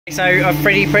So a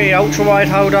pretty ultra wide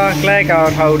holder, glare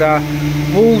guard holder,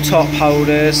 wall top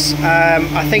holders.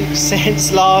 I think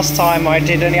since last time I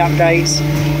did any updates,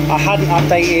 I hadn't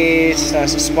updated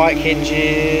some spike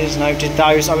hinges, no did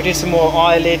those. So we did some more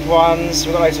eyelid ones.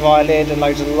 We've got loads of eyelid and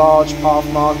loads of large path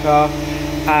marker.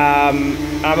 I'm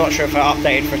not sure if I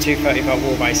updated for 230 volt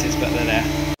wall bases, but they're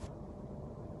there.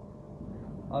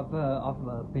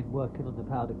 I've been working on the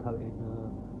powder coating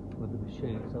with the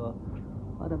machine, so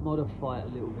I had to modify it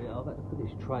a little bit. I've had to put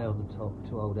this tray on the top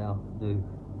to hold our new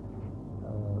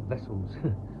vessels.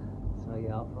 So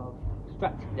yeah, I've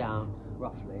strapped it down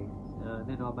roughly, and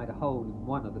then I made a hole in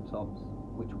one of the tops,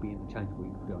 which will be interchangeable.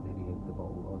 You can put it on any of the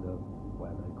bottle or the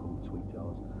whatever they call sweet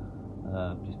jars.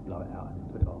 Just blow it out and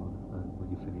then put it on, and when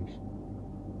you're finished,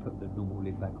 put the normal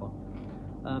lid back on.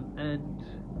 And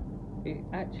it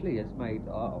actually has made,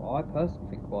 I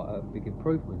personally think, quite a big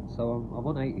improvement. So I'm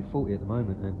on 80/40 at the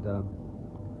moment, and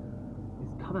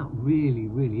it's come out really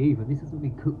even. This hasn't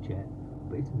been cooked yet,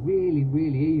 but it's really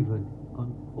even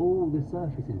on all the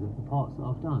surfaces of the parts that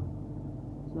I've done.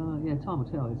 So yeah, time will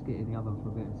tell. Let's get in the oven for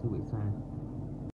a bit and see what it's saying.